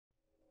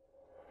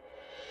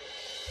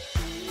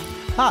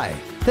Hi,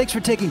 thanks for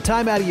taking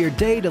time out of your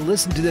day to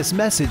listen to this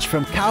message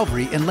from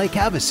Calvary in Lake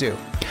Havasu.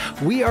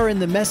 We are in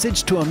the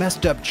Message to a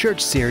Messed Up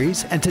Church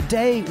series, and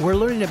today we're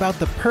learning about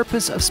the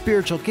purpose of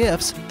spiritual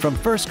gifts from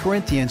 1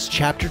 Corinthians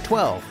chapter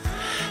 12.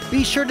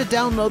 Be sure to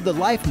download the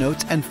life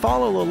notes and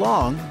follow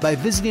along by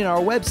visiting our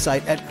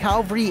website at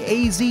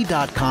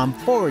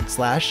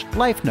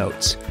calvaryaz.com/life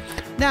notes.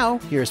 Now,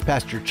 here's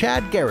Pastor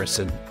Chad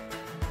Garrison.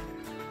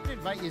 I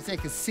invite you to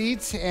take a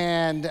seat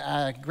and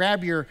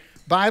grab your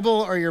Bible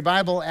or your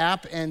Bible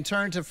app and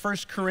turn to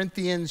 1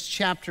 Corinthians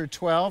chapter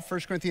 12. 1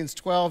 Corinthians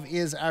 12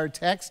 is our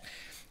text.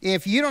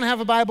 If you don't have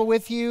a Bible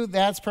with you,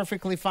 that's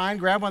perfectly fine.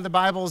 Grab one of the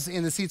Bibles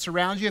in the seats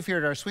around you. If you're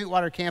at our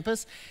Sweetwater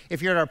campus,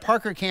 if you're at our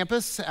Parker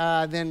campus,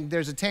 then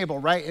there's a table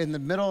right in the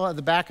middle of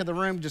the back of the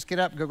room. Just get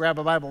up, go grab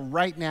a Bible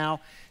right now.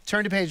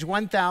 Turn to page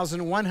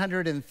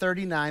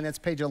 1139. That's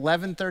page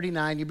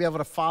 1139. You'll be able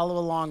to follow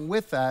along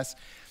with us.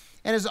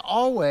 And as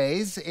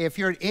always, if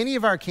you're at any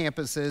of our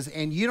campuses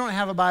and you don't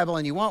have a Bible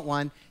and you want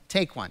one,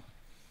 take one.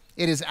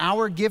 It is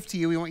our gift to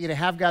you. We want you to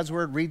have God's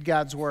Word, read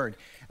God's Word.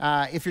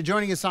 If you're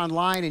joining us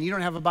online and you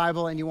don't have a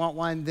Bible and you want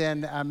one,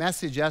 then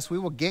message us. We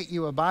will get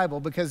you a Bible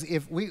because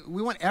if we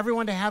want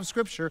everyone to have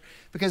Scripture,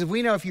 because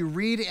we know if you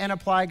read and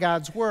apply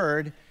God's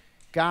Word,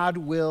 God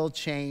will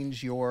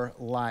change your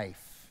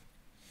life.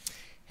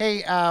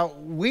 Hey,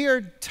 we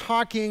are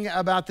talking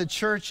about the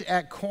church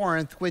at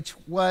Corinth, which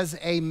was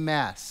a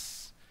mess.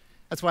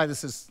 That's why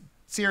this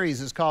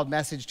series is called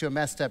Message to a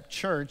Messed Up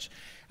Church.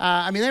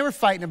 They were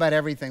fighting about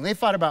everything. They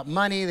fought about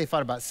money. They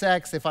fought about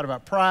sex. They fought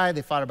about pride.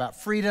 They fought about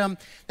freedom.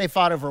 They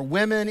fought over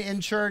women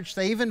in church.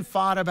 They even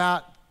fought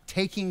about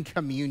taking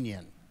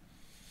communion.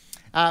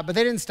 But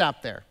they didn't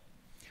stop there.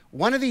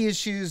 One of the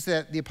issues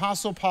that the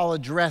Apostle Paul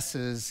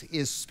addresses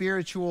is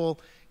spiritual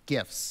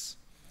gifts.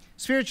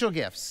 Spiritual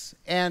gifts.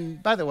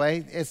 And by the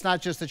way, it's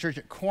not just the church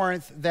at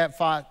Corinth that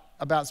fought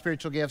about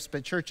spiritual gifts,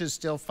 but churches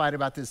still fight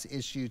about this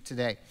issue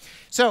today.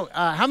 So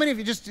how many of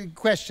you, just a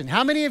question,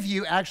 how many of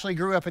you actually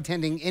grew up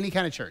attending any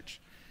kind of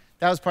church?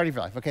 That was part of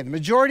your life. Okay, the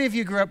majority of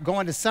you grew up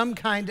going to some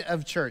kind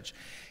of church.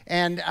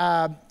 And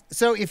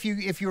so if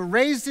you were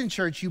raised in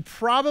church, you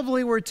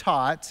probably were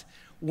taught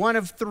one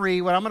of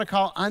three, what I'm gonna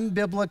call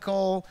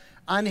unbiblical,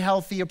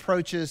 unhealthy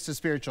approaches to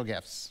spiritual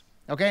gifts.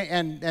 Okay,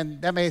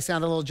 and that may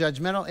sound a little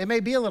judgmental. It may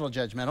be a little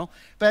judgmental,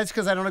 but that's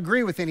because I don't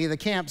agree with any of the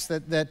camps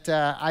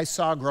that I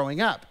saw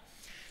growing up.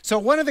 So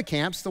one of the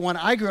camps, the one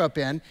I grew up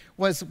in,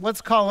 was,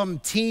 let's call them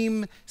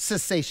team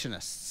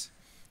cessationists,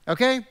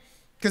 okay?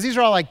 Because these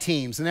are all like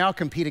teams, and they all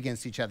compete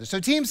against each other.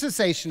 So team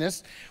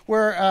cessationists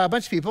were a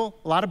bunch of people,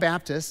 a lot of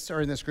Baptists are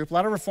in this group, a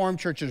lot of Reformed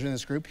churches are in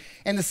this group,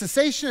 and the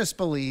cessationists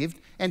believed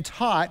and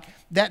taught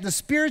that the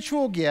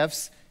spiritual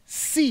gifts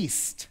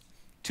ceased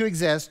to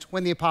exist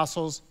when the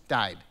apostles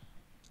died.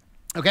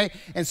 Okay,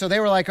 and so they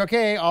were like,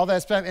 okay, all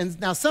that stuff. And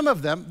now some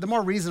of them, the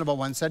more reasonable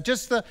ones, said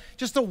just the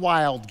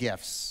wild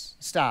gifts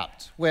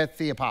stopped with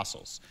the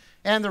apostles,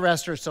 and the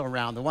rest are still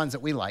around, the ones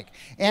that we like.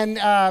 And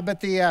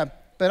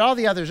but all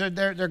the others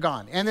they're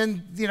gone. And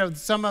then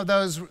some of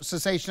those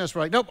cessationists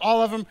were like, nope,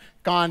 all of them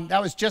gone.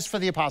 That was just for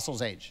the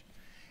apostles' age.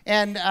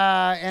 And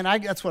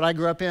that's what I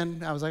grew up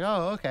in. I was like,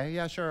 oh, okay,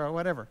 yeah, sure, or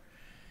whatever.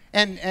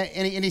 And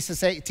any team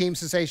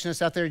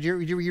cessationists out there?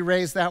 Were you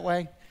raised that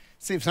way?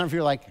 See if some of you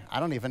are like, I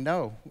don't even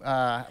know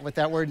what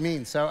that word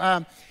means. So,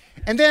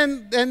 and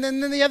then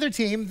the other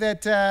team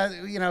that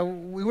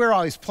we were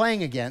always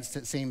playing against,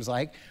 it seems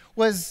like,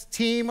 was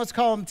team. Let's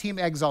call them Team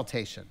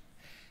Exaltation.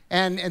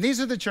 And these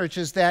are the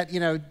churches that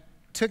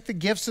took the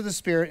gifts of the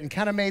Spirit and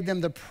kind of made them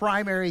the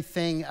primary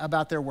thing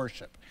about their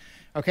worship.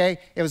 Okay,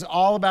 it was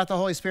all about the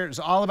Holy Spirit. It was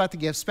all about the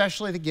gifts,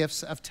 especially the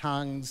gifts of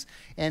tongues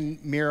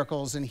and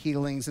miracles and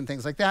healings and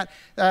things like that.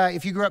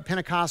 If you grew up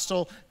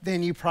Pentecostal,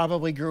 then you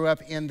probably grew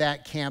up in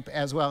that camp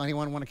as well.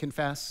 Anyone want to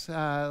confess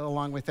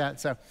along with that?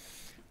 So,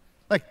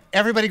 look,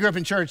 everybody grew up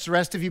in church. The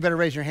rest of you better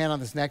raise your hand on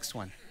this next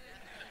one.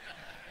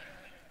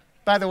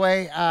 By the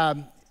way,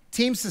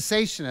 team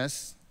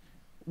cessationists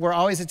were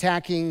always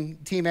attacking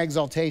team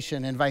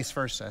exaltation and vice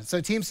versa. So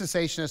team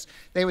cessationists,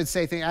 they would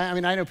say things.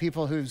 I know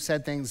people who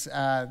said things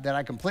that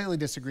I completely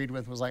disagreed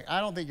with, was like, I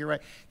don't think you're right.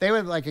 They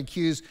would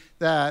accuse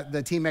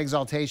the team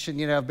exaltation,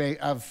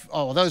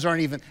 those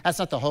aren't even, that's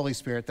not the Holy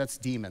Spirit, that's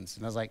demons.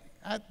 And I was like,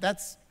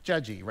 that's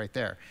judgy right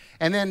there.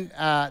 And then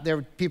there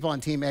were people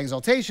on team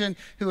exaltation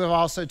who have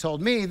also told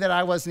me that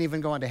I wasn't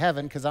even going to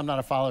heaven because I'm not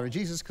a follower of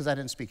Jesus because I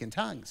didn't speak in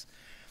tongues.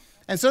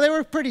 And so they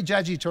were pretty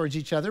judgy towards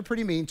each other,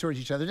 pretty mean towards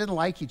each other, didn't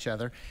like each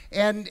other.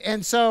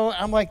 And so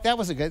I'm like, that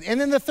wasn't good.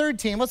 And then the third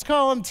team, let's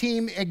call them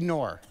Team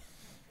Ignore,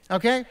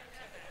 okay?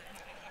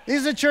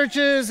 These are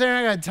churches, they're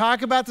not going to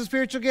talk about the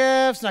spiritual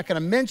gifts, not going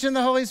to mention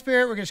the Holy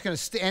Spirit. We're just going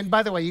to, and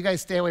by the way, you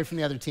guys stay away from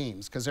the other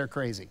teams because they're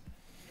crazy.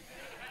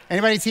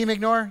 Anybody Team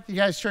Ignore? You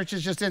guys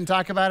churches just didn't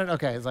talk about it?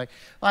 Okay, it's like,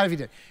 a lot of you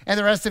did. And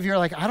the rest of you are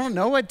like, I don't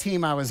know what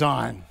team I was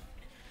on.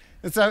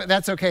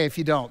 That's okay if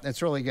you don't.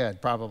 That's really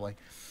good, probably.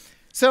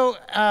 So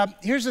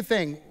here's the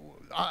thing.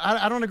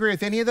 I don't agree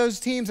with any of those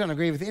teams. I don't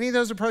agree with any of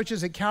those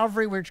approaches. At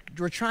Calvary, we're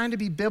trying to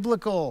be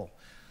biblical.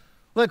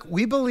 Look,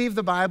 we believe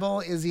the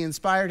Bible is the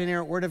inspired,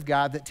 inerrant Word of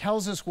God that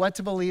tells us what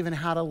to believe and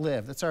how to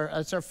live. That's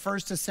our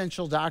first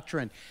essential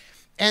doctrine.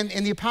 And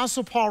the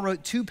Apostle Paul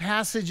wrote two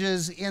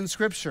passages in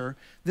Scripture,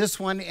 this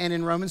one and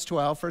in Romans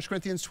 12, 1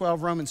 Corinthians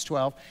 12, Romans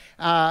 12,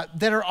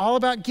 that are all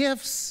about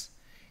gifts.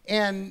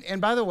 And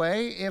by the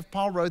way, if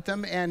Paul wrote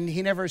them and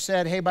he never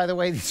said, hey, by the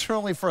way, these are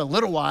only for a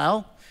little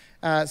while.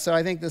 So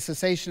I think the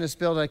cessationists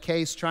built a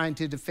case trying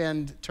to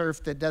defend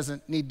turf that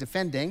doesn't need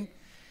defending.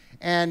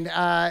 And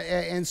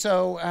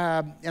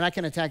I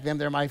can attack them.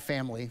 They're my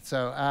family.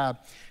 So,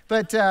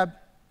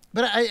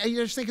 but I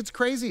just think it's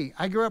crazy.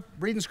 I grew up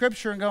reading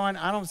Scripture and going,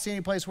 I don't see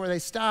any place where they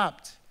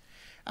stopped.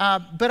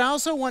 But I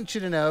also want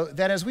you to know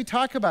that as we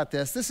talk about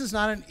this is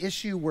not an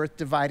issue worth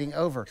dividing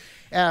over,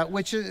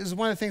 which is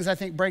one of the things I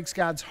think breaks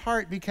God's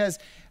heart because,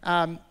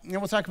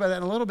 we'll talk about that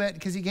in a little bit,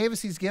 because he gave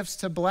us these gifts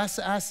to bless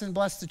us and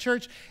bless the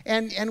church,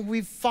 and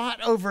we've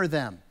fought over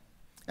them.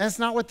 That's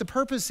not what the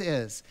purpose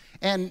is.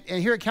 And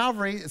here at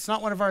Calvary, it's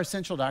not one of our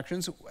essential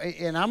doctrines.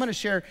 And I'm going to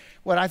share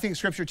what I think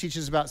Scripture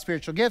teaches about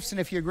spiritual gifts. And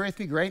if you agree with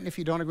me, great. And if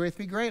you don't agree with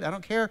me, great. I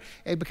don't care.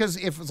 Because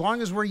as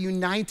long as we're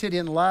united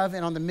in love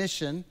and on the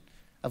mission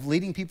of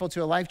leading people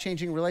to a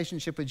life-changing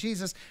relationship with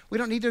Jesus, we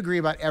don't need to agree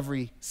about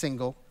every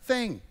single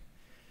thing.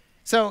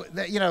 So,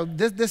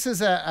 this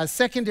is a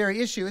secondary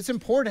issue. It's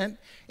important,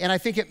 and I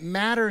think it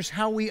matters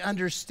how we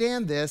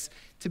understand this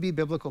to be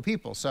biblical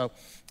people. So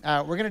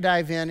we're going to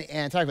dive in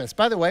and talk about this.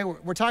 By the way,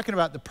 we're talking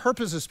about the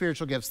purpose of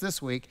spiritual gifts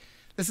this week.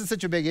 This is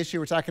such a big issue.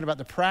 We're talking about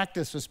the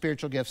practice of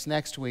spiritual gifts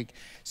next week.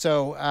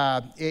 So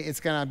it's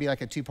going to be like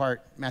a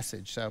two-part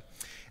message. So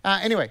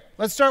anyway,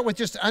 let's start with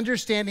just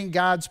understanding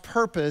God's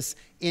purpose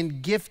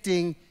in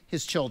gifting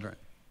his children.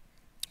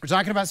 We're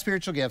talking about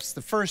spiritual gifts.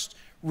 The first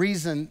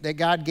reason that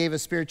God gave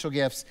us spiritual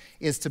gifts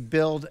is to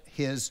build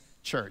his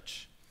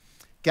church.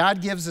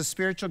 God gives us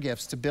spiritual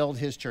gifts to build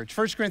his church.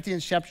 1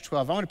 Corinthians chapter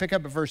 12, I want to pick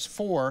up at verse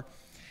 4,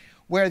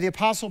 where the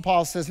Apostle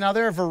Paul says, now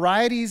there are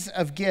varieties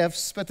of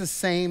gifts, but the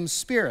same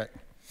Spirit.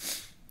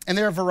 And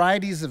there are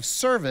varieties of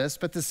service,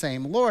 but the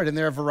same Lord. And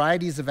there are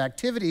varieties of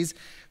activities,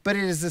 but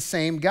it is the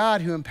same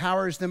God who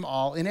empowers them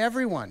all in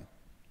everyone.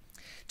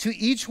 To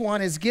each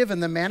one is given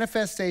the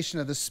manifestation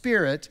of the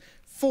Spirit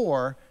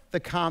for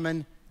the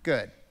common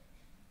good.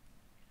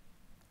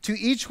 To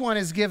each one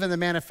is given the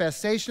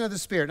manifestation of the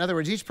Spirit. In other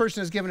words, each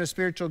person is given a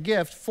spiritual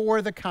gift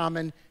for the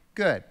common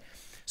good.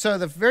 So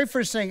the very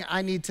first thing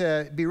I need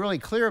to be really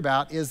clear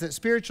about is that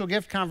spiritual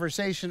gift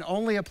conversation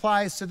only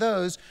applies to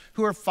those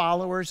who are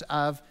followers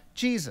of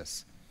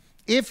Jesus.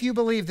 If you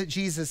believe that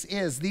Jesus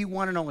is the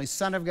one and only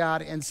Son of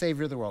God and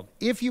Savior of the world,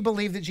 if you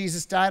believe that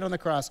Jesus died on the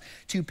cross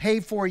to pay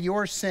for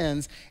your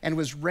sins and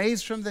was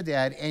raised from the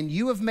dead, and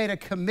you have made a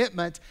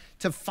commitment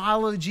to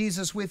follow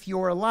Jesus with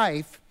your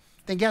life,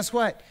 then guess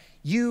what?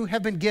 You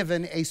have been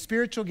given a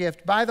spiritual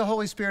gift by the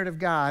Holy Spirit of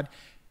God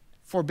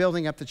for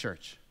building up the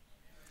church.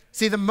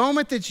 See, the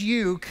moment that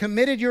you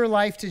committed your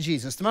life to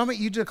Jesus, the moment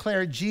you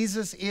declared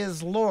Jesus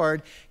is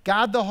Lord,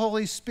 God the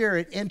Holy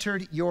Spirit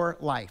entered your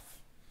life.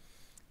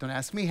 Don't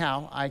ask me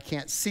how. I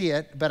can't see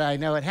it, but I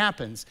know it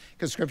happens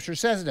because Scripture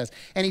says it does.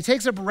 And he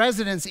takes up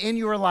residence in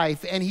your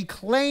life and he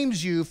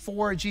claims you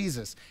for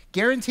Jesus,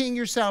 guaranteeing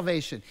your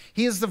salvation.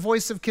 He is the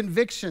voice of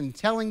conviction,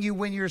 telling you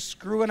when you're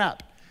screwing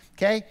up,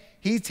 okay?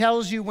 He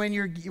tells you when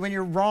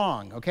you're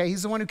wrong, okay?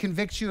 He's the one who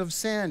convicts you of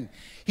sin.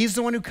 He's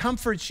the one who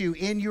comforts you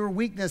in your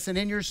weakness and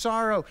in your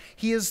sorrow.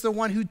 He is the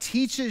one who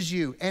teaches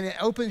you and it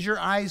opens your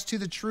eyes to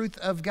the truth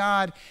of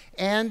God.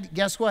 And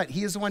guess what?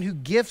 He is the one who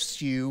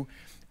gifts you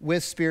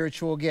with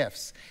spiritual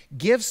gifts.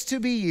 Gifts to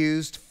be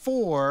used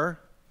for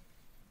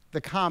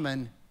the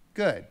common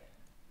good.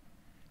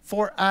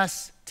 For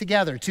us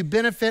together, to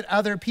benefit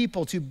other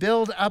people, to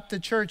build up the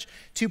church,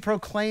 to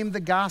proclaim the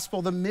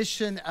gospel, the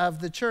mission of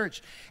the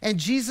church. And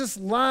Jesus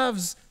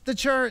loves the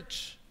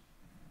church.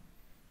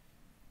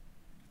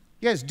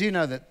 You guys do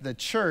know that the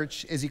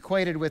church is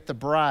equated with the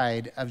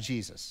bride of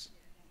Jesus,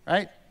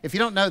 right? If you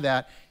don't know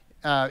that,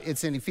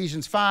 it's in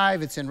Ephesians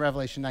 5, it's in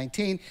Revelation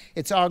 19,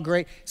 it's all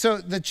great. So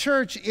the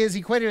church is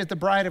equated with the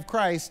bride of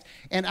Christ.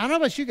 And I don't know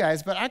about you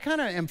guys, but I kind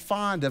of am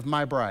fond of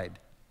my bride.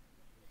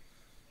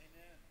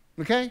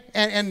 Okay?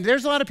 And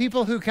there's a lot of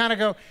people who kind of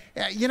go,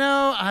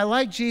 I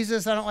like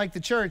Jesus, I don't like the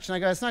church. And I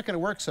go, it's not going to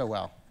work so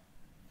well.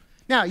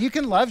 Now, you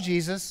can love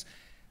Jesus,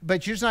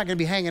 but you're just not going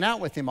to be hanging out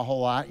with him a whole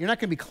lot. You're not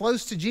going to be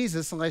close to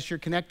Jesus unless you're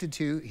connected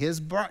to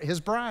his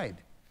bride.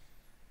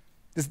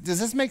 Does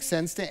this make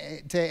sense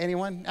to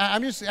anyone? I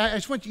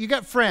just want you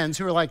got friends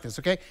who are like this,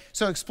 okay?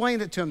 So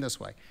explain it to them this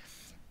way.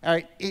 All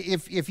right,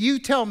 if you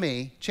tell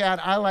me, Chad,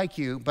 I like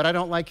you, but I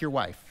don't like your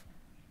wife,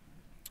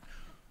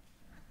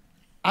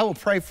 I will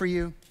pray for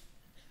you.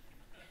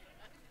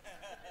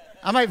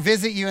 I might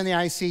visit you in the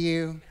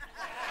ICU.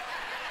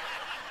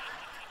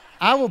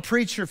 I will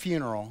preach your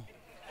funeral.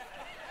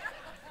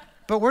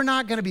 But we're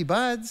not going to be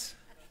buds.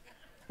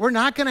 We're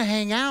not going to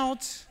hang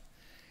out.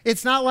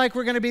 It's not like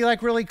we're going to be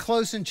like really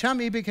close and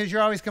chummy because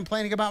you're always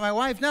complaining about my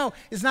wife. No,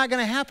 it's not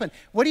going to happen.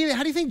 How do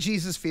you think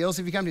Jesus feels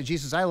if you come to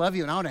Jesus? I love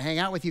you and I want to hang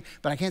out with you,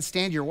 but I can't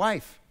stand your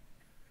wife.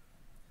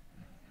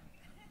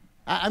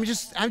 I'm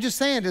just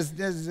saying,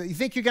 does you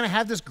think you're going to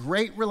have this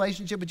great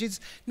relationship with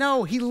Jesus?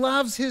 No, he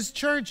loves his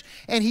church,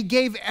 and he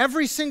gave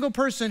every single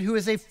person who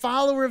is a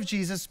follower of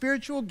Jesus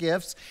spiritual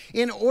gifts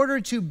in order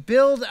to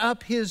build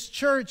up his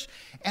church.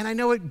 And I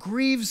know it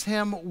grieves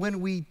him when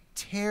we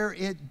tear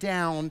it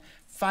down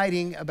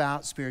fighting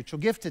about spiritual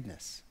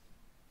giftedness.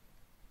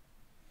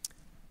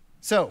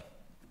 So,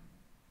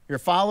 you're a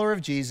follower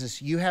of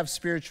Jesus, you have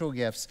spiritual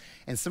gifts,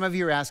 and some of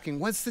you are asking,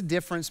 what's the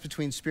difference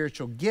between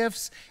spiritual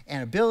gifts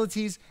and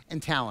abilities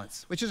and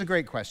talents? Which is a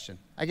great question.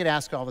 I get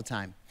asked all the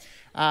time.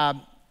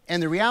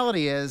 And the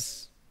reality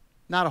is,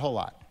 not a whole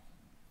lot.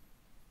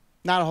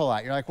 Not a whole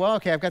lot. You're like, well,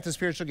 okay, I've got the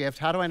spiritual gift.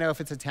 How do I know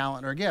if it's a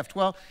talent or a gift?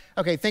 Well,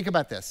 okay, think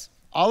about this.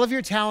 All of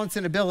your talents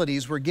and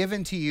abilities were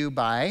given to you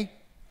by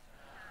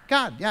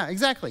God. Yeah,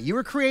 exactly. You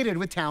were created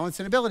with talents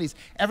and abilities.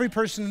 Every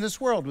person in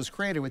this world was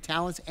created with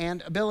talents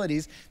and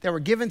abilities that were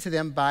given to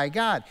them by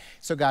God.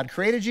 So God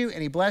created you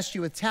and he blessed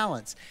you with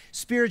talents.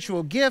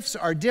 Spiritual gifts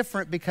are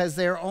different because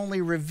they're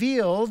only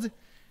revealed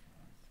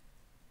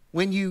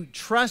when you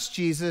trust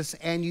Jesus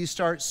and you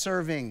start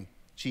serving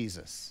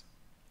Jesus.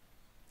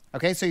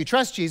 Okay, so you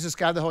trust Jesus,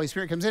 God the Holy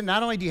Spirit comes in.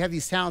 Not only do you have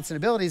these talents and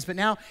abilities, but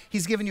now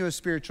he's given you a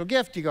spiritual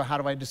gift. You go, how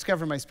do I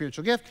discover my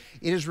spiritual gift?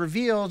 It is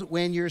revealed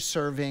when you're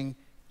serving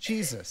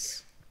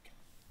Jesus.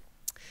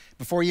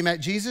 Before you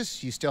met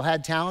Jesus, you still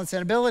had talents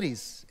and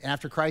abilities. And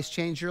after Christ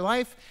changed your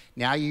life,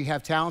 now you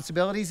have talents,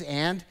 abilities,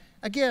 and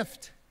a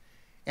gift.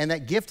 And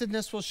that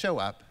giftedness will show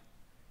up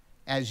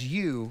as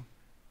you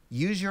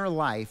use your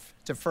life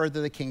to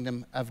further the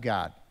kingdom of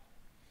God.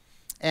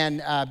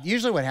 And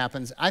usually what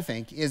happens, I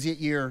think, is that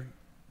your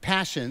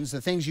passions,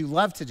 the things you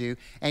love to do,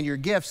 and your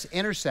gifts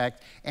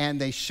intersect, and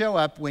they show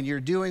up when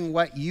you're doing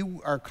what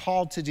you are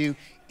called to do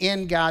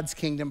in God's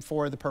kingdom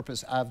for the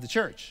purpose of the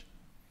church,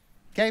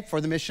 okay, for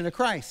the mission of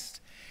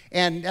Christ.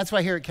 And that's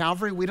why here at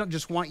Calvary, we don't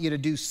just want you to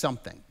do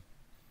something.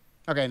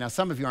 Okay, now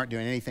some of you aren't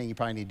doing anything, you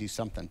probably need to do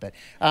something,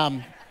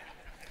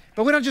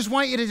 but we don't just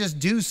want you to just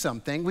do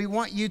something. We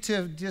want you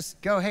to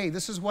just go, hey,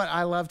 this is what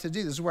I love to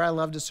do. This is where I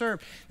love to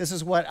serve. This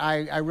is what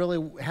I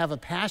really have a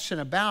passion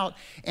about.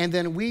 And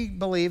then we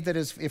believe that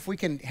if we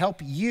can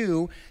help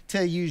you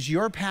to use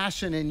your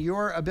passion and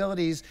your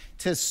abilities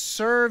to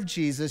serve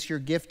Jesus, your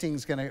gifting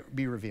is going to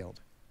be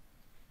revealed.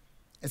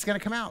 It's going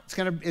to come out.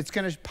 It's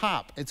going to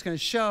pop. It's going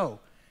to show.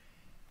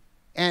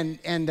 And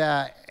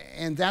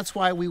that's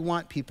why we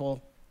want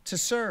people to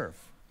serve.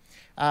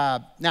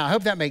 Now, I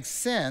hope that makes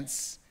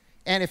sense.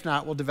 And if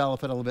not, we'll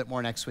develop it a little bit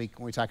more next week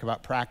when we talk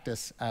about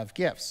practice of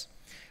gifts.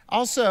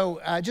 Also,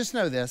 just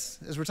know this,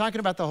 as we're talking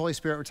about the Holy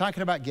Spirit, we're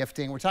talking about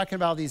gifting, we're talking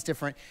about these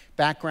different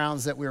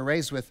backgrounds that we were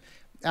raised with.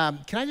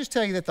 Can I just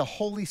tell you that the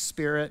Holy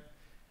Spirit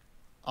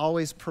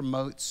always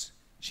promotes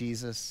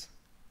Jesus?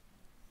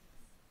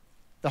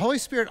 The Holy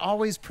Spirit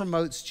always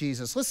promotes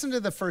Jesus. Listen to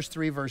the first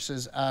 3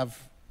 verses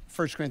of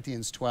 1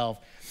 Corinthians 12.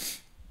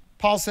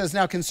 Paul says,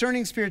 now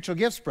concerning spiritual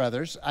gifts,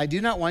 brothers, I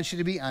do not want you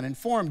to be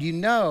uninformed. You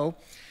know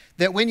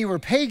that when you were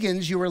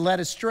pagans, you were led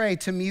astray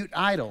to mute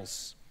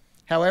idols.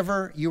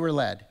 However, you were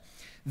led.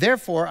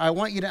 Therefore, I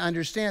want you to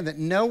understand that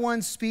no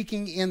one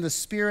speaking in the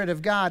Spirit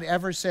of God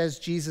ever says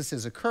Jesus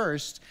is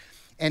accursed,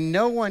 and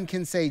no one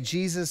can say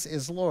Jesus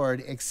is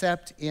Lord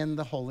except in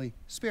the Holy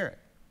Spirit.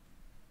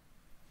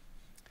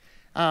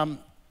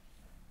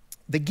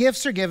 The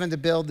gifts are given to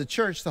build the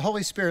church. The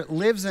Holy Spirit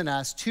lives in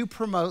us to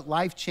promote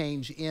life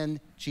change in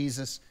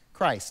Jesus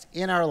Christ,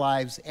 in our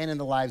lives and in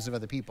the lives of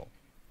other people.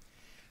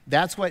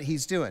 That's what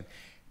he's doing.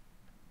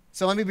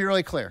 So let me be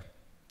really clear.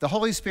 The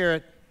Holy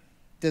Spirit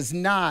does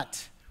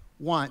not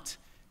want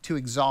to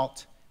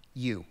exalt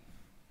you.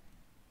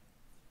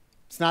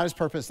 It's not his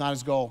purpose, not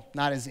his goal,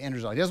 not his end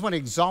result. He doesn't want to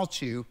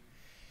exalt you.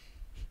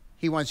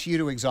 He wants you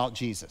to exalt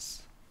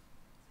Jesus.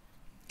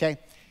 Okay?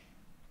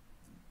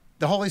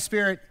 The Holy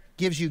Spirit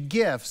gives you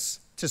gifts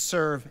to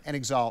serve and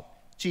exalt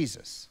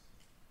Jesus.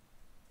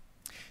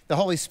 The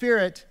Holy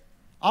Spirit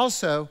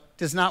also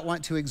does not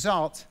want to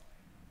exalt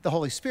the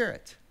Holy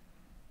Spirit.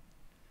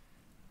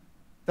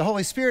 The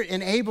Holy Spirit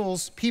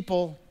enables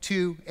people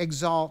to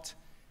exalt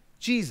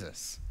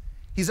Jesus.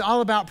 He's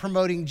all about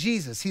promoting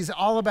Jesus. He's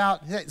all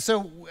about,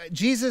 so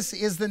Jesus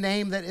is the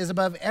name that is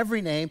above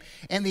every name,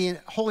 and the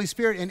Holy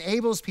Spirit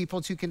enables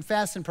people to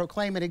confess and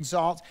proclaim and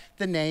exalt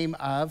the name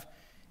of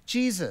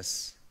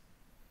Jesus.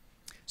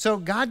 So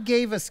God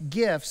gave us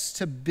gifts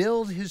to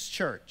build his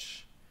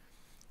church,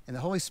 and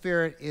the Holy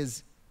Spirit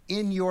is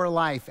in your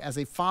life as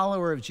a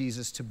follower of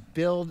Jesus to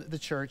build the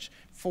church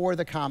for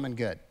the common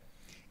good.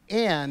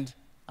 And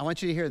I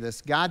want you to hear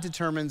this. God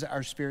determines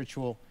our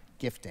spiritual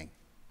gifting.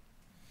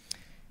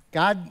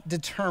 God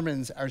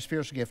determines our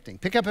spiritual gifting.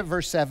 Pick up at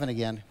verse 7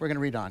 again. We're going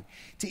to read on.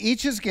 To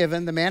each is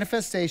given the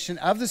manifestation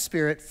of the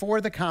Spirit for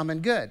the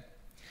common good.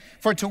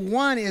 For to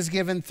one is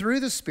given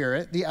through the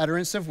Spirit the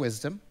utterance of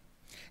wisdom,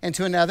 and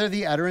to another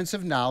the utterance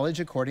of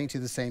knowledge according to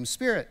the same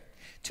Spirit.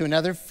 To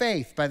another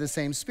faith by the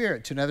same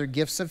Spirit, to another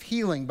gifts of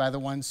healing by the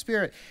one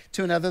Spirit,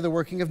 to another the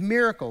working of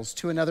miracles,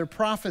 to another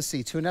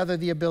prophecy, to another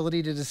the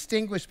ability to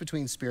distinguish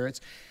between spirits,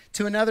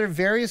 to another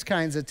various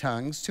kinds of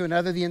tongues, to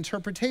another the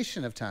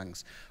interpretation of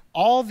tongues.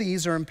 All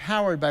these are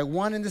empowered by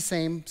one and the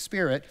same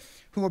Spirit,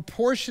 who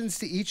apportions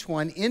to each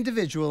one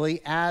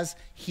individually as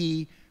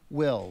he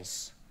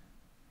wills.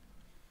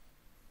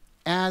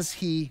 As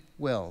he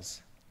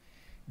wills.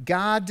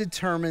 God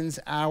determines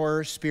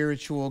our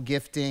spiritual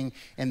gifting,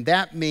 and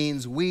that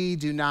means we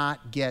do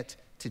not get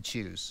to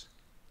choose.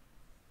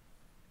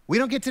 We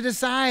don't get to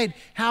decide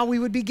how we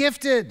would be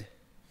gifted.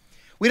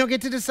 We don't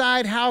get to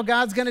decide how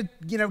God's going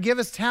to, give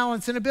us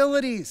talents and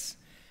abilities.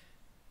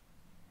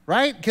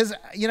 Right? Because,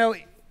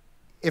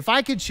 if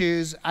I could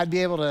choose, I'd be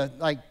able to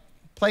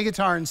play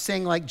guitar and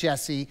sing like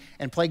Jesse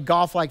and play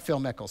golf like Phil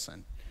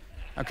Mickelson.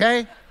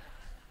 Okay?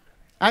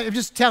 I'm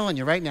just telling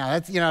you right now.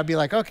 That's, I'd be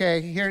like,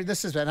 okay, here,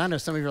 this is better. I know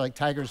some of you are like,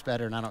 Tiger's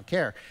better, and I don't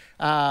care.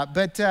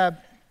 But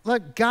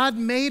look, God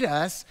made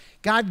us.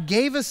 God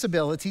gave us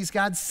abilities.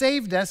 God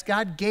saved us.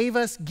 God gave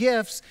us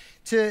gifts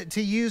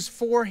to use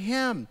for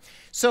him.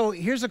 So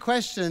here's a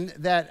question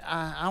that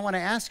I want to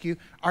ask you.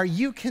 Are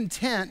you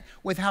content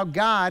with how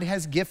God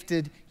has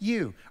gifted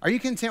you? Are you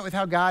content with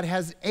how God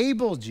has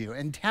abled you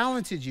and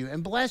talented you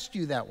and blessed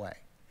you that way?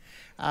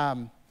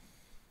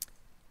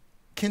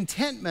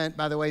 Contentment,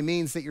 by the way,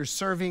 means that you're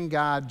serving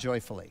God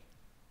joyfully.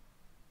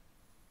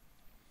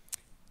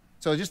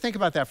 So just think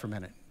about that for a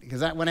minute.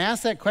 Because when I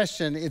ask that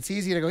question, it's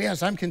easy to go,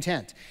 yes, I'm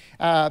content.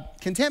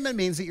 Contentment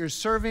means that you're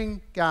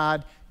serving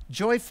God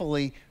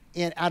joyfully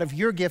out of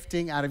your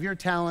gifting, out of your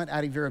talent,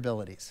 out of your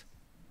abilities.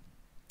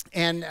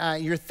 And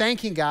you're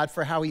thanking God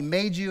for how he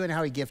made you and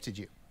how he gifted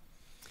you.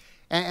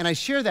 And I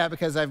share that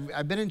because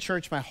I've been in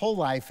church my whole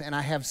life, and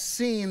I have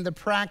seen the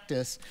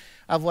practice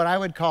of what I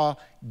would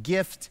call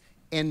gift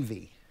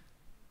envy.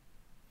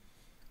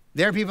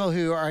 There are people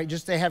who are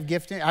they have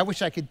gift. I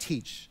wish I could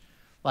teach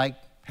like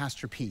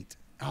Pastor Pete.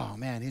 Oh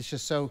man, he's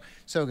just so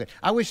good.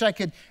 I wish I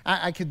could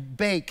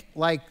bake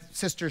like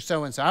Sister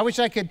so-and-so. I wish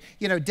I could,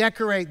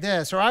 decorate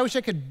this, or I wish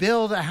I could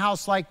build a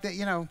house like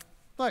that.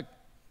 Look,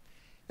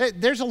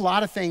 there's a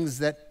lot of things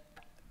that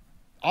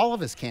all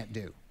of us can't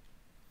do.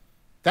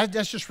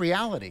 That's just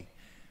reality.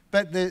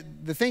 But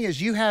the thing is,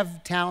 you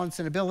have talents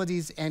and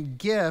abilities and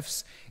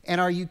gifts,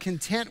 and are you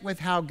content with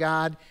how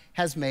God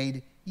has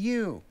made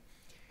you?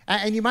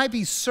 And you might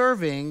be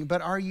serving,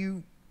 but are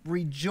you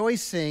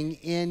rejoicing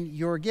in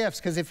your gifts?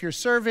 Because if you're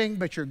serving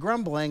but you're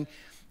grumbling,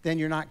 then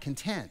you're not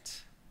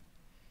content.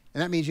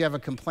 And that means you have a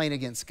complaint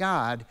against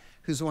God,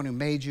 who's the one who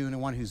made you and the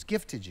one who's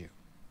gifted you.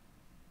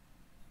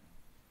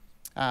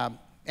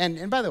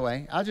 And by the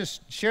way, I'll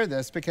just share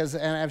this because,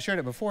 and I've shared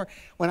it before,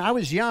 when I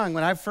was young,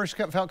 when I first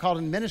felt called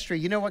in ministry,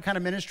 you know what kind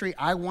of ministry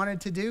I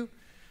wanted to do?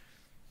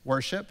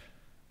 Worship.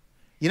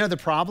 You know the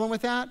problem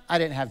with that? I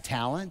didn't have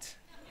talent.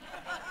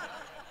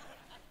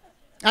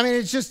 I mean,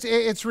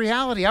 it's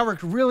reality. I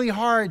worked really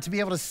hard to be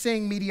able to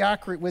sing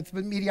with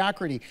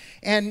mediocrity.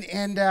 And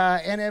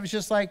it was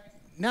just like,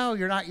 no,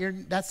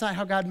 that's not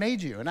how God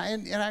made you. And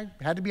I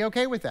had to be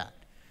okay with that.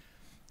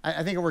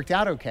 I think it worked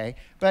out okay.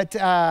 But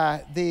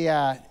at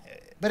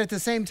the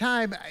same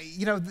time,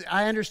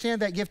 I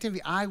understand that gift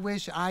envy. I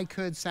wish I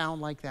could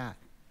sound like that.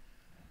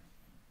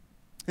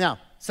 Now,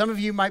 some of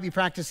you might be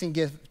practicing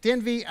gift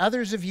envy.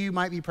 Others of you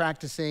might be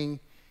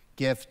practicing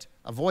gift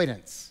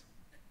avoidance,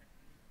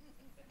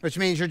 which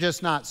means you're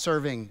just not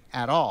serving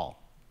at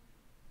all.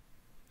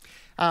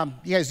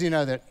 You guys do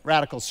know that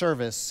radical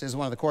service is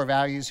one of the core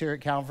values here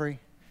at Calvary.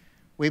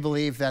 We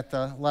believe that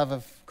the love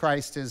of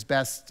Christ is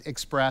best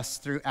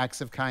expressed through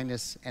acts of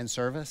kindness and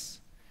service.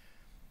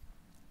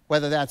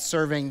 Whether that's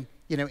serving,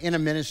 in a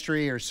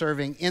ministry, or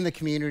serving in the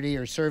community,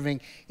 or serving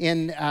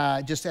in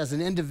just as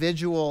an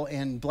individual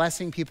and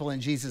blessing people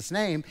in Jesus'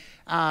 name.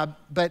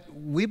 But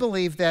we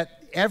believe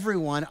that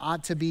everyone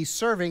ought to be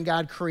serving.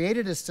 God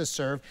created us to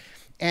serve.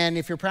 And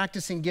if you're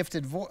practicing gift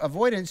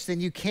avoidance,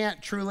 then you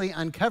can't truly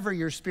uncover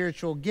your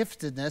spiritual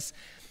giftedness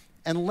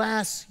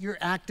unless you're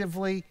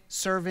actively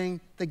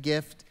serving the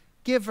gift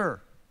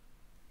giver.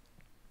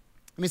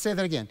 Let me say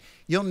that again.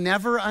 You'll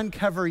never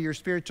uncover your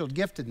spiritual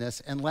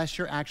giftedness unless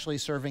you're actually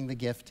serving the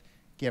gift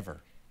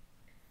giver.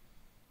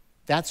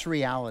 That's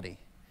reality.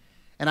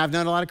 And I've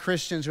known a lot of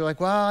Christians who are like,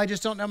 well, I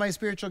just don't know my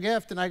spiritual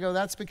gift. And I go,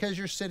 that's because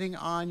you're sitting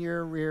on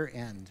your rear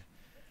end.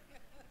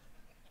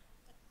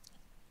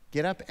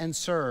 Get up and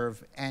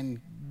serve,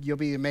 and you'll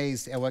be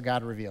amazed at what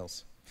God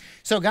reveals.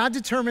 So God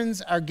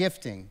determines our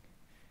gifting,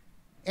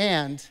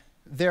 and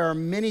there are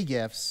many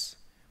gifts,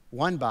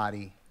 one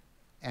body,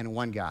 and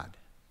one God.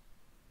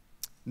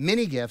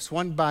 Many gifts,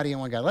 one body, and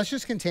one God. Let's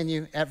just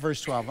continue at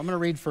verse 12. I'm going to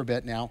read for a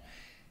bit now.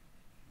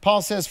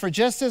 Paul says, for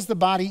just as the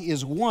body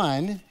is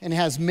one and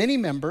has many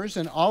members,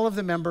 and all of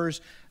the members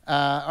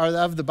are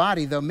of the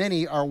body, though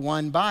many are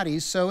one body,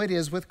 so it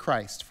is with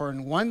Christ. For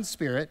in one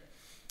Spirit,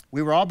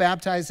 we were all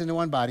baptized into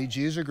one body,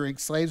 Jews or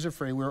Greeks, slaves or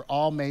free. We were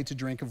all made to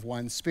drink of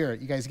one Spirit.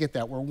 You guys get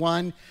that? We're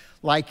one,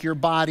 like your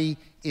body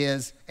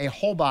is a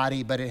whole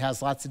body, but it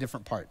has lots of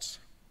different parts.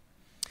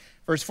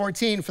 Verse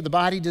 14, for the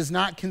body does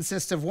not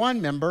consist of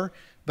one member,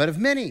 but of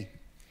many.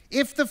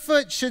 If the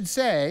foot should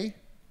say,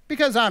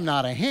 because I'm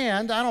not a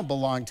hand, I don't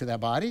belong to that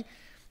body,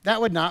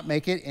 that would not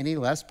make it any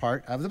less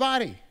part of the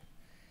body.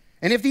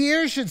 And if the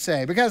ear should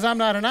say, because I'm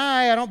not an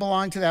eye, I don't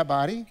belong to that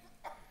body,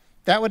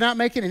 that would not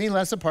make it any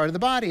less a part of the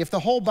body. If the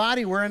whole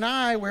body were an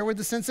eye, where would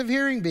the sense of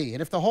hearing be?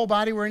 And if the whole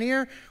body were an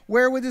ear,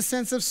 where would the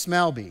sense of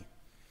smell be?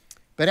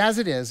 But as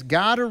it is,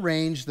 God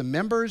arranged the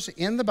members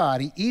in the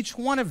body, each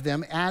one of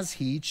them as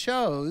he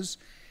chose.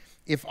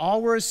 If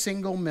all were a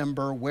single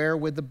member, where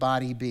would the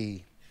body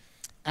be?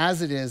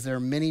 As it is, there are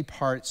many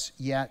parts,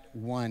 yet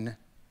one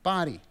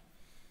body.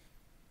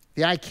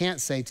 The eye can't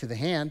say to the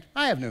hand,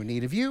 I have no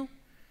need of you.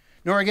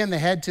 Nor again the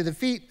head to the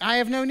feet, I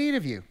have no need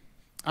of you.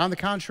 On the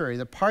contrary,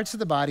 the parts of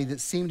the body that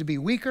seem to be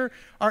weaker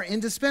are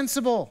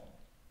indispensable.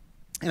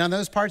 And on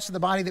those parts of the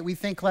body that we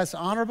think less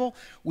honorable,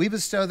 we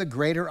bestow the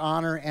greater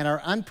honor, and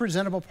our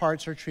unpresentable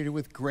parts are treated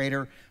with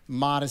greater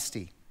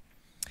modesty.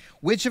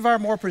 Which our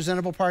more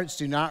presentable parts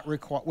do not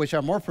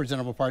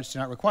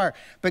require.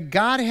 But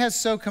God has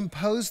so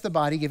composed the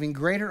body, giving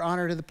greater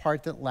honor to the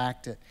part that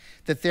lacked it,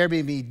 that there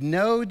may be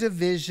no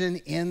division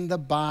in the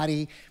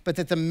body, but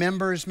that the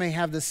members may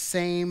have the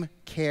same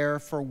care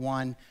for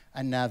one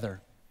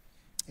another.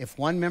 If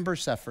one member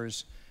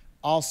suffers,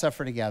 all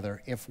suffer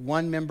together. If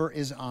one member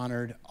is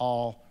honored,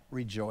 all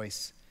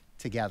rejoice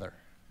together.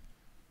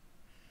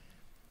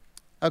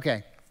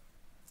 Okay.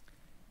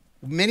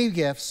 Many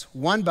gifts,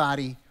 one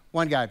body,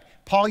 one God.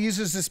 Paul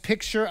uses this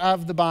picture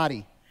of the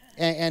body.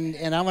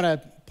 And I want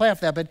to play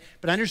off that,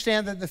 but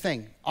understand that the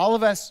thing. All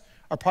of us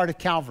are part of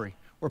Calvary.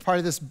 We're part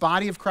of this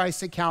body of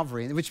Christ at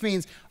Calvary, which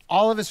means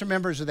all of us are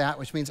members of that,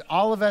 which means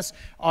all of us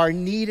are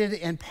needed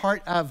and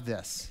part of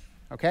this.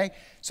 Okay?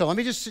 So let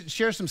me just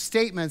share some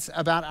statements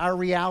about our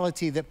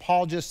reality that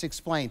Paul just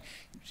explained.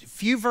 A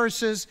few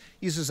verses,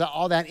 uses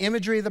all that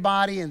imagery of the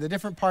body and the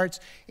different parts,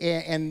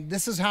 and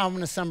this is how I'm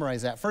going to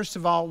summarize that. First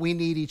of all, we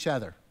need each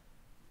other.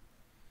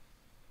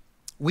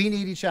 We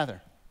need each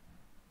other.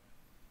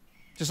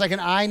 Just like an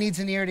eye needs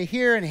an ear to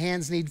hear and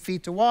hands need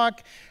feet to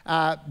walk,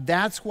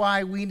 that's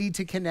why we need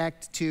to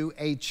connect to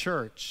a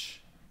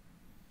church.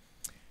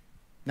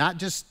 Not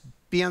just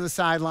be on the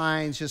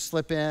sidelines, just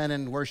slip in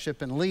and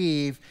worship and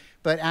leave,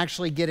 but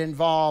actually get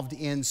involved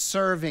in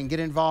serving, get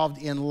involved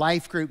in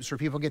life groups where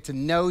people get to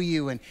know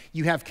you and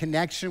you have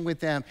connection with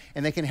them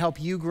and they can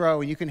help you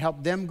grow and you can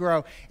help them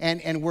grow,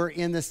 and we're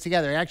in this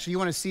together. Actually, you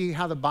want to see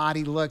how the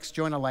body looks,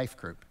 join a life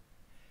group.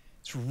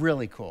 It's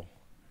really cool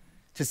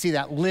to see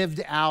that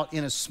lived out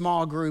in a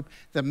small group,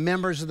 the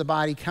members of the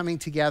body coming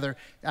together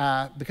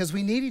because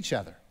we need each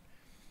other.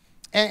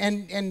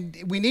 And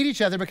we need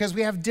each other because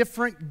we have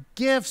different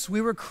gifts.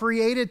 We were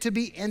created to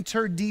be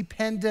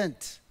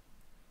interdependent.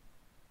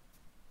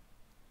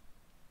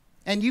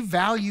 And you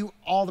value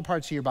all the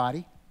parts of your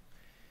body.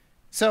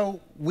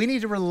 So we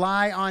need to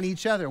rely on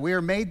each other. We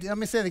are made, let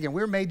me say it again,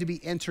 we're made to be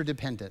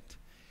interdependent.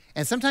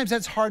 And sometimes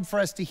that's hard for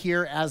us to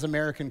hear as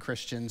American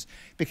Christians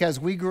because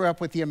we grew up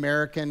with the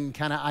American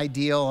kind of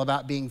ideal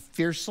about being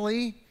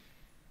fiercely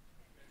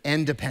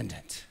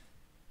independent.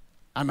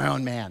 I'm my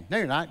own man. No,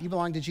 you're not. You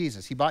belong to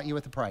Jesus. He bought you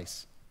with a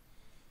price.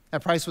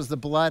 That price was the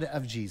blood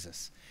of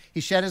Jesus. He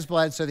shed his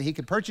blood so that he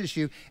could purchase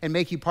you and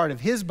make you part of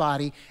his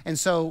body. And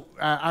so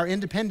our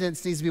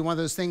independence needs to be one of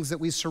those things that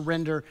we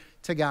surrender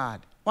to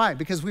God. Why?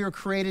 Because we were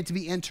created to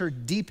be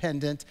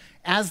interdependent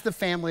as the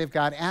family of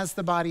God, as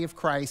the body of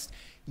Christ,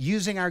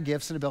 using our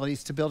gifts and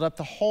abilities to build up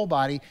the whole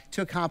body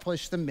to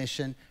accomplish the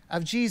mission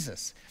of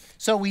Jesus.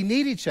 So we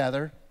need each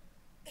other.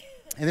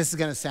 And this is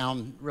going to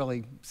sound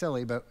really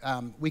silly, but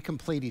we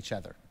complete each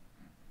other.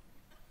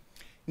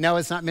 No,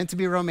 it's not meant to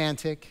be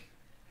romantic.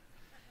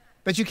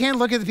 But you can't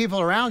look at the people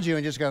around you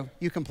and just go,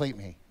 you complete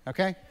me,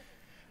 okay?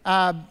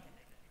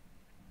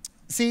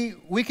 See,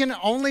 we can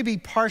only be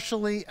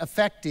partially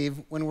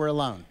effective when we're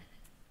alone.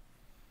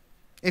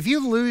 If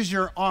you lose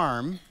your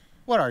arm,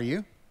 what are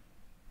you?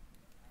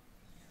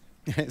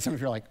 Some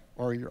of you are like,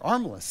 or you're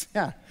armless.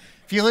 Yeah.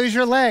 If you lose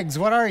your legs,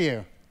 what are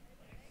you?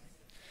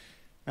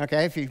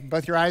 Okay, if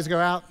both your eyes go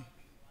out.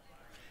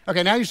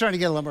 Okay, now you're starting to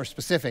get a little more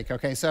specific,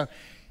 okay? So,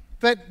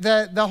 but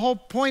the whole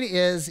point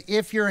is,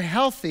 if you're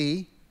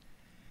healthy,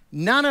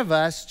 none of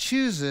us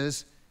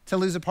chooses to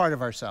lose a part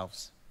of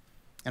ourselves.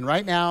 And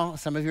right now,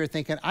 some of you are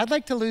thinking, I'd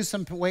like to lose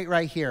some weight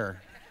right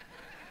here.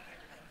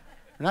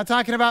 We're not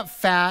talking about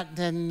fat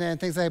and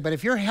things like that, but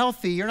if you're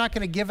healthy, you're not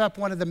going to give up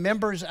one of the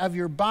members of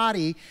your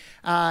body,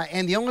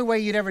 and the only way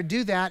you'd ever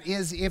do that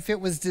is if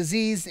it was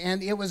diseased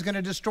and it was going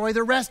to destroy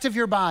the rest of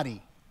your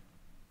body.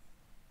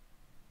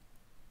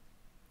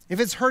 If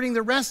it's hurting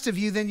the rest of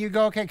you, then you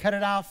go, okay, cut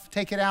it off,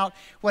 take it out,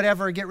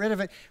 whatever, get rid of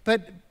it.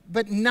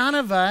 But none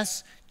of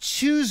us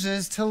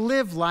chooses to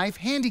live life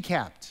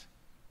handicapped.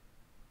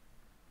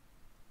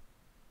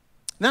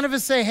 None of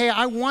us say, hey,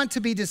 I want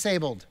to be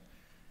disabled.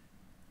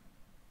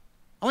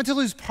 I want to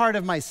lose part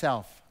of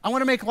myself. I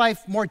want to make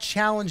life more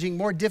challenging,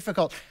 more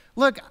difficult.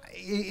 Look,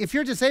 if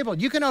you're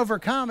disabled, you can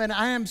overcome, and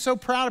I am so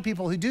proud of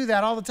people who do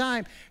that all the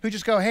time, who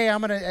just go, hey,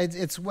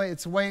 it's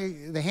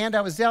the hand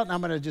I was dealt, and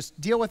I'm going to just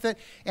deal with it,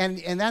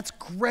 and that's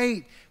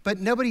great, but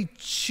nobody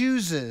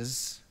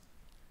chooses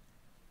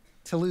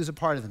to lose a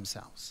part of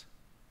themselves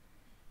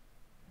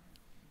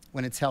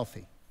when it's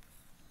healthy.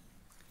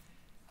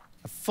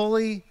 A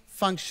fully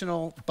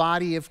functional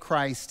body of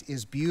Christ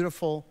is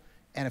beautiful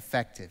and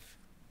effective.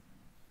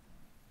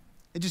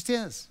 It just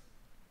is.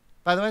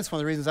 By the way, that's one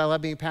of the reasons I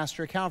love being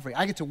pastor at Calvary.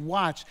 I get to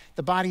watch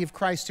the body of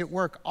Christ at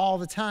work all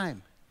the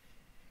time.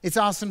 It's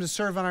awesome to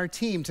serve on our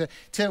team,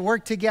 to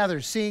work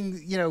together,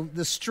 seeing,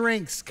 the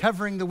strengths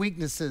covering the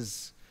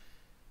weaknesses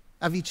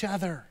of each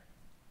other.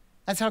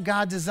 That's how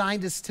God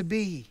designed us to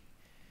be,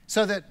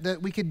 so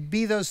that we could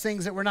be those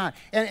things that we're not.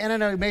 And I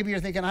know maybe you're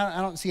thinking,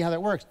 I don't see how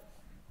that works.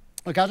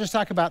 Look, I'll just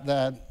talk about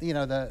the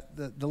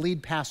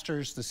lead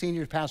pastors, the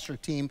senior pastor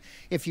team,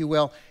 if you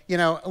will.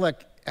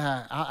 Look,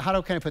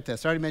 how can I put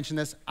this? I already mentioned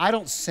this. I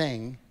don't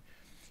sing.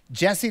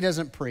 Jesse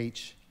doesn't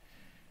preach.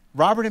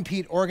 Robert and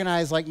Pete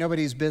organize like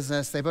nobody's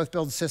business. They both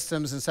build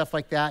systems and stuff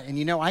like that.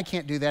 And I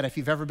can't do that if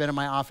you've ever been in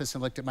my office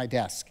and looked at my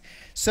desk.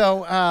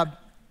 So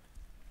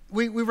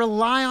we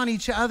rely on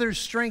each other's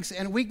strengths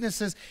and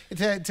weaknesses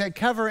to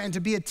cover and to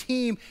be a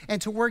team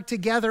and to work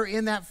together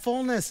in that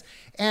fullness.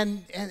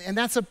 And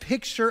that's a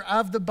picture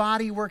of the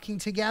body working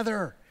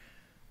together.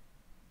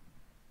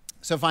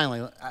 So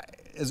finally,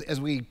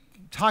 as we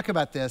talk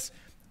about this,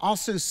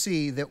 also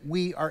see that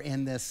we are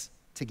in this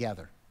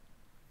together.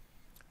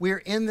 We are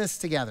in this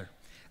together.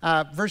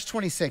 Verse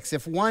 26,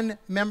 if one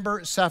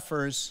member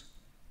suffers,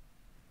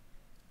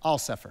 all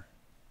suffer.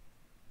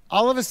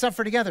 All of us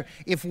suffer together.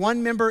 If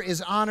one member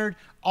is honored,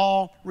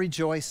 all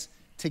rejoice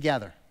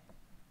together.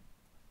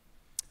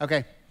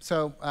 Okay,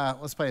 so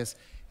let's play this.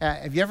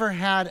 Have you ever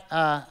had,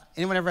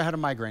 anyone ever had a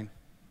migraine?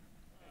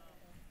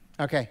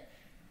 Okay.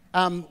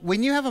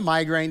 When you have a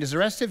migraine, does the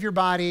rest of your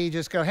body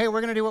just go, hey,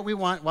 we're going to do what we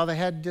want while the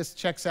head just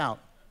checks out?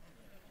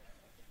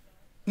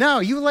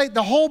 No,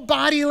 the whole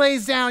body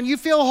lays down. You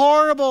feel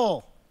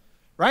horrible,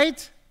 right?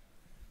 Does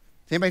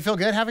anybody feel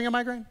good having a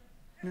migraine?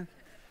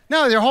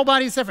 No, their whole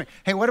body is suffering.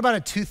 Hey, what about a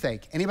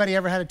toothache? Anybody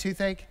ever had a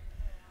toothache?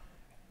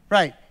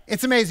 Right.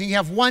 It's amazing. You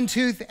have one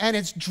tooth and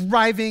it's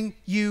driving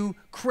you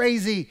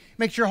crazy.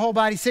 Makes your whole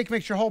body sick,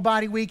 makes your whole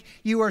body weak.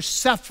 You are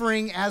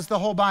suffering as the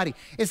whole body.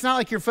 It's not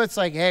like your foot's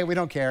like, hey, we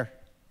don't care.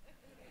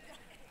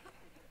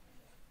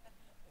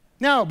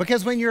 No,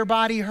 because when your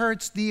body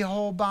hurts, the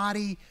whole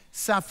body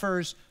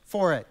suffers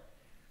for it.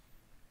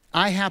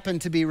 I happen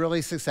to be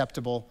really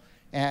susceptible,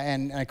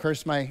 and I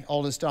curse my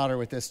oldest daughter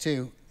with this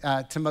too,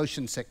 to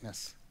motion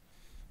sickness.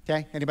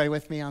 Okay, anybody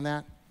with me on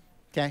that?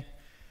 Okay,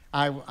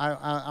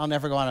 I'll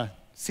never go on a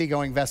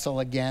seagoing vessel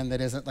again that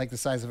isn't like the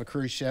size of a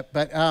cruise ship.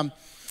 But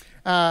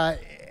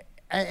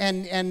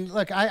and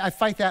look, I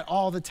fight that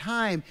all the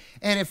time.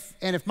 And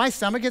if my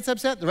stomach gets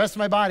upset, the rest of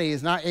my body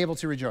is not able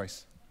to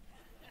rejoice.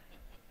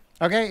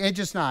 Okay, it's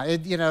just not.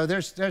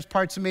 There's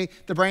parts of me,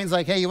 the brain's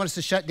like, hey, you want us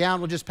to shut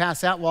down? We'll just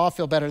pass out. We'll all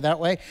feel better that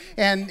way.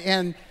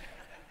 And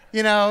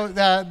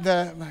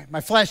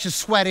my flesh is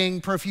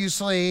sweating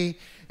profusely,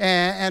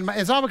 and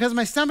it's all because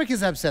my stomach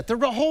is upset. The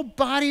whole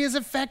body is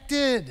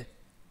affected.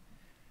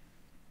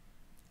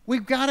 We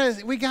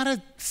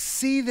gotta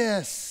see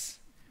this.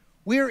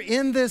 We're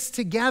in this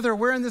together.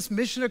 We're in this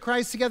mission of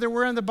Christ together.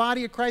 We're in the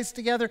body of Christ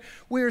together.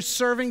 We're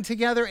serving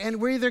together,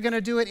 and we're either going to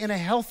do it in a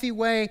healthy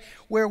way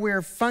where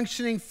we're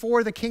functioning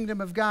for the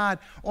kingdom of God,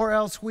 or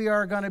else we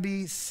are going to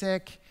be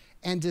sick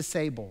and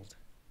disabled.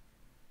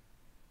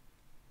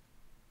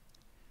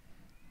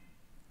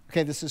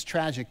 Okay, this is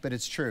tragic, but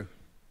it's true.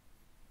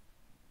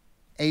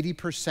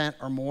 80%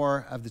 or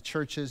more of the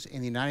churches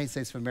in the United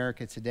States of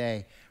America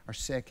today are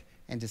sick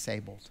and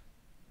disabled.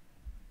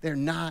 They're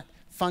not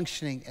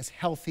functioning as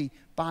healthy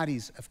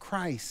bodies of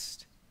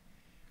Christ.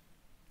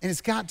 And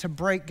it's got to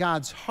break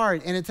God's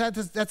heart. And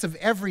that's of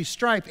every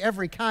stripe,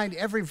 every kind,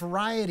 every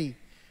variety.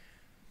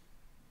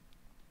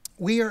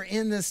 We are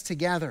in this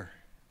together.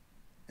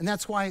 And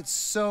that's why it's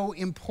so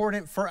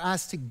important for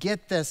us to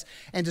get this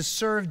and to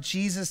serve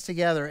Jesus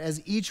together.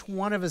 As each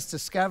one of us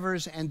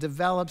discovers and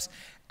develops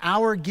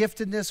our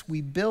giftedness,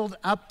 we build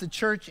up the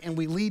church and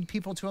we lead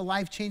people to a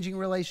life-changing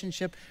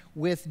relationship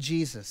with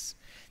Jesus.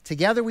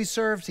 Together we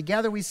serve,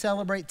 together we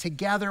celebrate,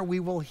 together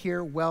we will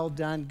hear, well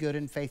done, good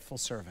and faithful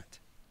servant.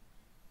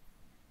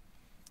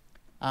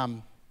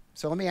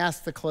 So let me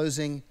ask the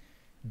closing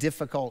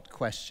difficult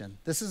question.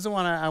 This is the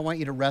one I want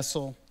you to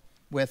wrestle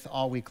with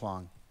all week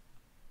long.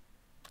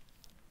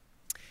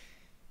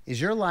 Is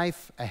your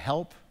life a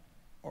help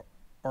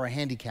or a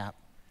handicap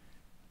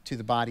to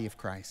the body of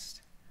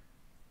Christ?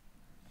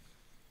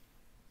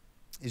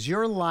 Is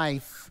your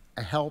life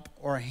a help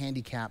or a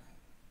handicap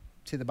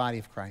to the body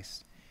of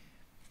Christ?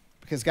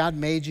 Because God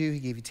made you, He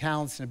gave you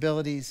talents and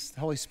abilities. The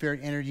Holy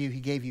Spirit entered you.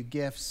 He gave you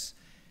gifts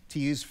to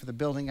use for the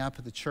building up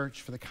of the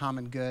church, for the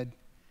common good.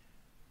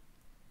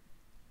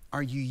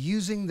 Are you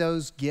using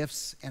those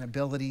gifts and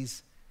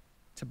abilities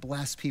to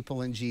bless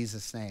people in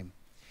Jesus' name?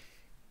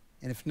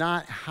 And if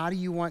not, how do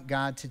you want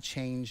God to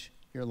change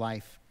your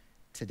life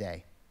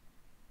today?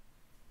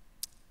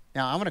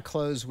 Now, I'm going to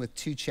close with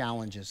two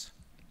challenges.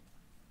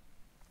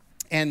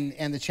 And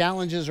the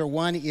challenges are,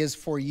 one is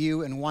for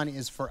you and one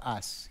is for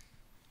us.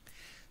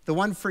 The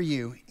one for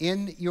you,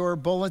 in your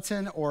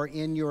bulletin or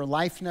in your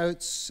life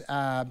notes,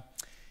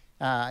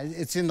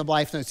 It's in the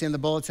Life Notes, in the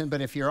bulletin,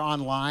 but if you're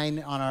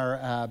online on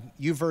our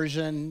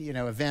YouVersion,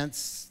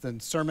 events, the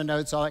sermon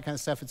notes, all that kind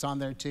of stuff, it's on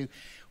there too.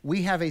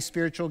 We have a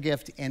spiritual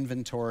gift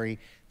inventory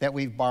that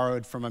we've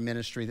borrowed from a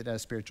ministry that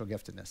does spiritual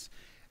giftedness.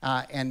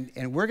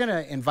 And we're going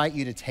to invite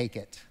you to take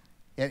it.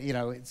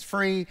 It's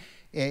free.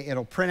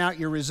 It'll print out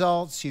your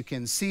results. You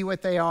can see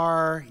what they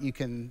are. You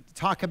can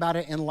talk about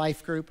it in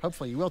life group.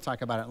 Hopefully you will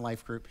talk about it in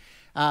life group.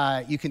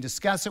 You can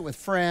discuss it with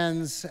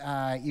friends.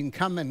 You can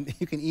come and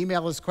you can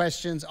email us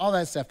questions, all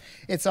that stuff.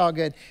 It's all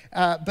good.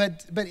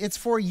 But it's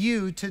for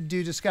you to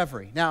do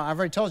discovery. Now, I've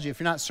already told you, if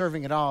you're not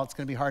serving at all, it's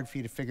going to be hard for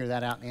you to figure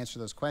that out and answer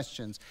those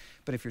questions.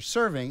 But if you're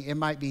serving, it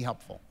might be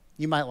helpful.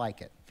 You might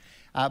like it.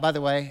 By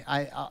the way,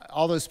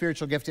 all those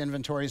spiritual gift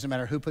inventories, no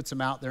matter who puts them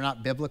out, they're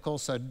not biblical.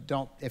 So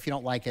if you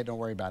don't like it, don't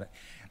worry about it.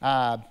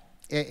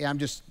 I'm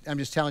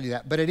just telling you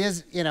that. But it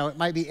is, it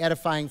might be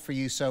edifying for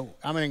you. So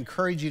I'm going to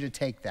encourage you to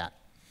take that.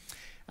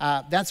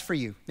 That's for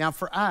you. Now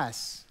for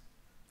us,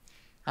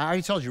 I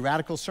already told you,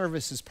 radical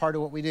service is part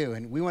of what we do.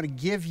 And we want to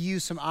give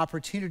you some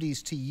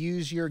opportunities to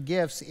use your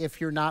gifts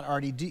if you're not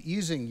already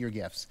using your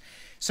gifts.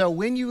 So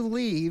when you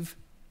leave,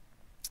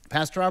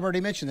 Pastor Rob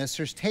already mentioned this,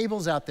 there's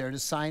tables out there to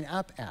sign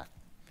up at.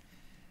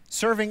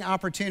 Serving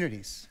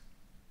opportunities.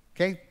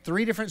 Okay,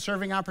 3 different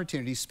serving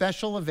opportunities,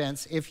 special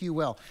events, if you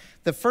will.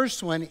 The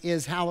first one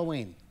is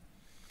Halloween.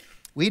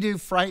 We do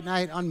Fright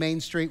Night on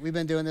Main Street. We've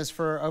been doing this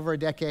for over a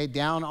decade,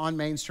 down on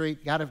Main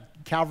Street. Got a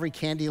Calvary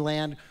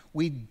Candyland.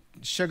 We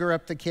sugar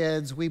up the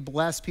kids. We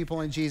bless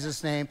people in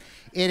Jesus' name.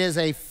 It is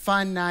a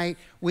fun night.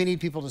 We need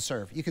people to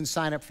serve. You can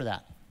sign up for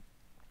that.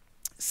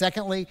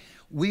 Secondly,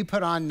 we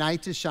put on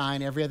Night to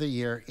Shine every other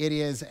year. It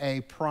is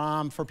a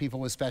prom for people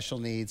with special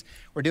needs.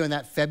 We're doing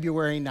that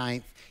February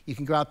 9th. You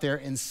can go out there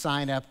and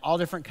sign up. All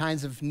different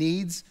kinds of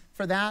needs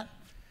for that,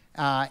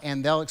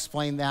 and they'll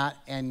explain that,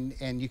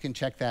 and you can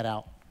check that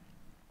out.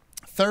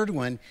 Third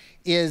one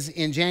is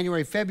in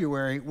January,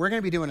 February, we're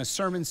going to be doing a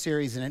sermon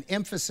series and an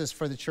emphasis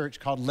for the church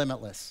called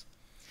Limitless.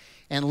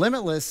 And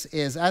Limitless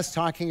is us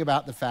talking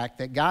about the fact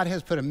that God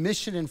has put a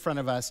mission in front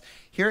of us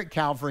here at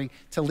Calvary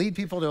to lead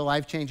people to a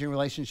life-changing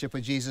relationship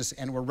with Jesus,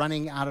 and we're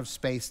running out of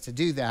space to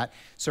do that.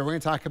 So we're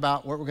going to talk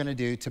about what we're going to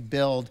do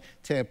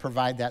to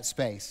provide that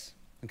space.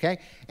 Okay?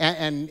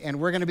 And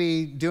we're going to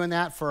be doing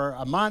that for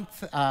a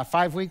month,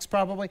 5 weeks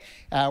probably.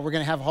 We're going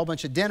to have a whole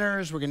bunch of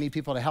dinners. We're going to need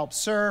people to help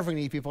serve. We're going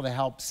to need people to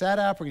help set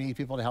up. We're going to need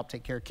people to help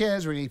take care of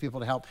kids. We're going to need people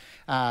to help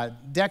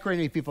decorate.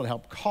 We need people to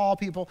help call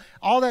people,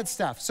 all that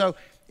stuff. So,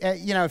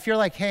 if you're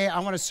like, hey, I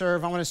want to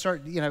serve, I want to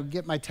start,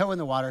 get my toe in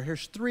the water,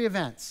 here's 3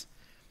 events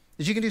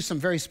that you can do some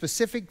very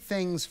specific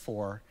things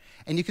for,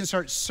 and you can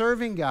start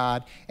serving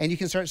God, and you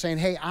can start saying,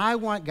 hey, I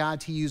want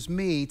God to use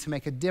me to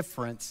make a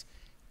difference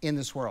in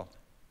this world.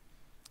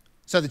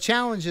 So the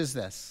challenge is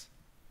this.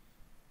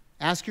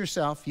 Ask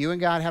yourself, you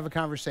and God have a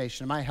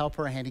conversation, am I a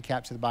helper or a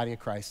handicap to the body of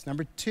Christ?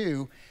 Number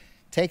 2,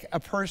 take a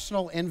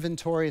personal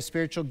inventory, a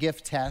spiritual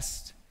gift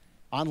test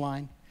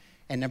online.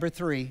 And number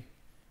 3,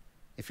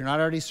 if you're not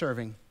already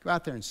serving, go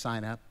out there and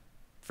sign up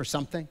for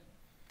something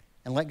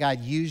and let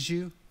God use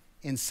you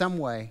in some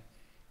way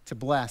to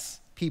bless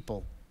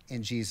people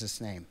in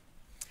Jesus' name.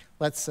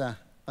 Let's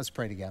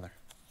pray together.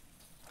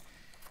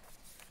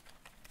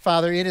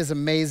 Father, it is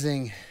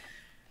amazing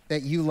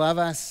that you love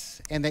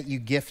us and that you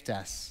gift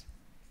us.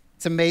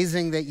 It's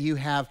amazing that you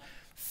have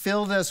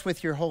filled us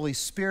with your Holy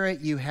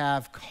Spirit. You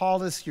have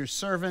called us your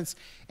servants,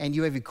 and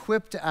you have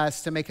equipped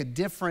us to make a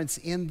difference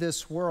in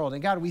this world.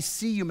 And God, we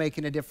see you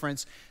making a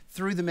difference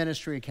through the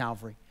ministry of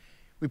Calvary.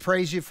 We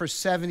praise you for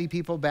 70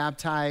 people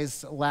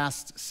baptized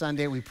last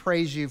Sunday. We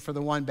praise you for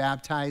the one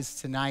baptized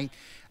tonight.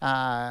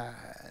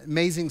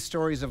 Amazing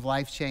stories of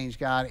life change,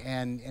 God,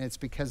 and it's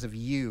because of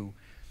you.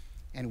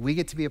 And we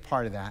get to be a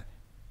part of that.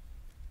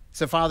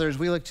 So, Father, as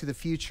we look to the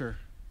future,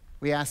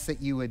 we ask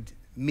that you would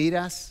meet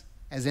us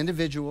as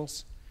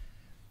individuals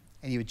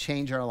and you would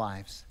change our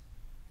lives.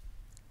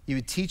 You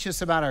would teach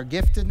us about our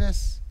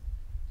giftedness,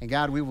 and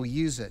God, we will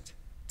use it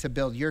to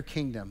build your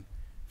kingdom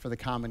for the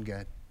common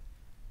good.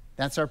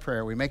 That's our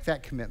prayer. We make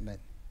that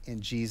commitment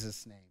in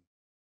Jesus' name.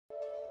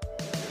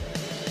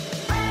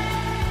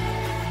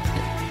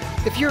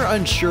 If you're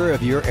unsure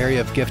of your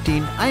area of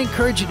gifting, I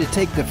encourage you to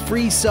take the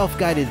free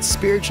self-guided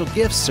spiritual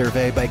gifts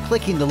survey by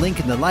clicking the link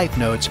in the Life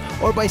Notes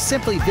or by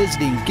simply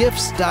visiting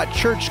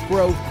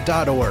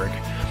gifts.churchgrowth.org.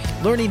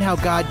 Learning how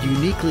God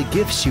uniquely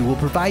gifts you will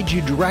provide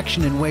you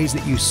direction in ways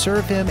that you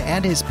serve Him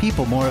and His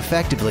people more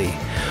effectively.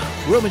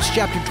 Romans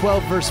chapter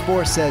 12 verse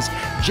 4 says,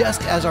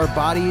 "Just as our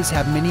bodies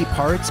have many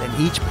parts and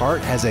each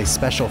part has a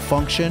special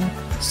function,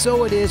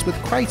 so it is with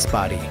Christ's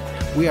body.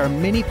 We are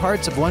many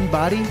parts of one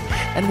body,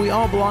 and we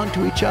all belong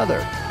to each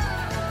other."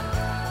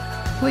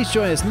 Please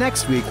join us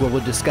next week where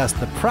we'll discuss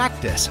the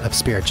practice of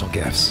spiritual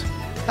gifts.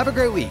 Have a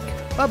great week.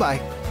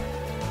 Bye-bye.